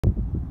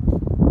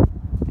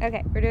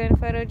Okay, we're doing a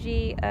photo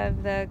G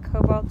of the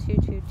Cobalt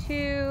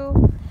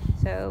 222.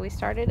 So we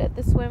started at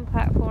the swim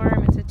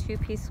platform. It's a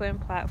two-piece swim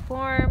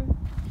platform.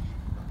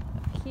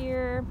 Up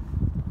here.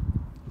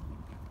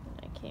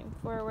 And I came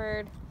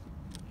forward.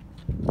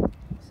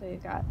 So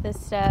you've got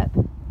this step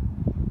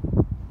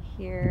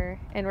here,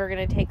 and we're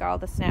going to take all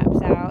the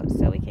snaps out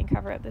so we can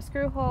cover up the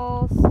screw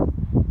holes.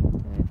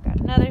 Then we've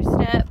got another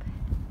step,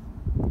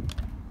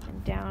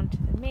 and down to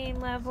the main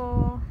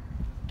level.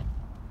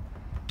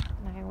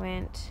 And I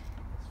went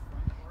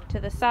to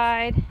the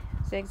side,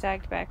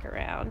 zigzagged back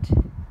around.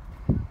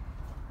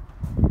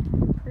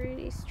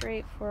 Pretty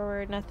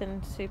straightforward,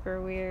 nothing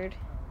super weird.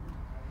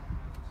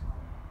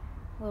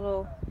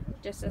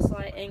 Just a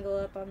slight angle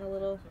up on the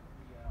little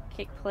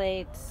kick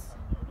plates.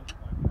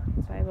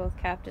 It's by both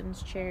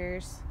captain's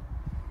chairs.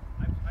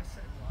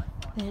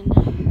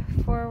 Then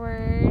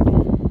forward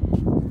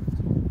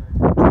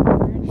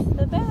towards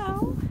the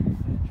bow.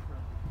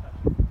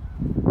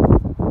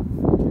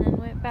 And then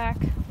went back.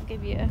 I'll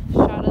give you a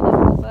shot of the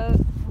whole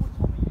boat.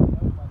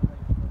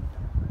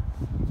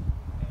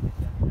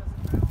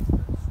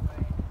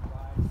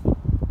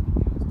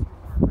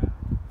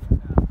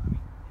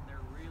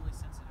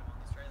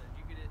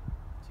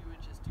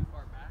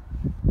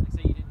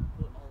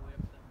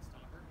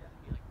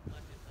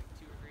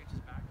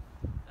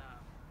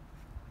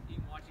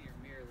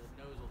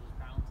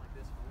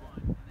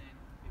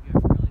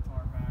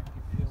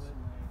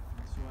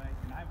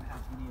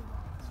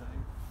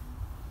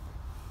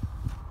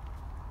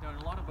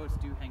 A lot of boats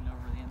do hang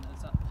over the end.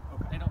 It's not,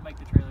 okay. They don't make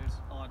the trailers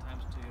a lot of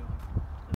times too.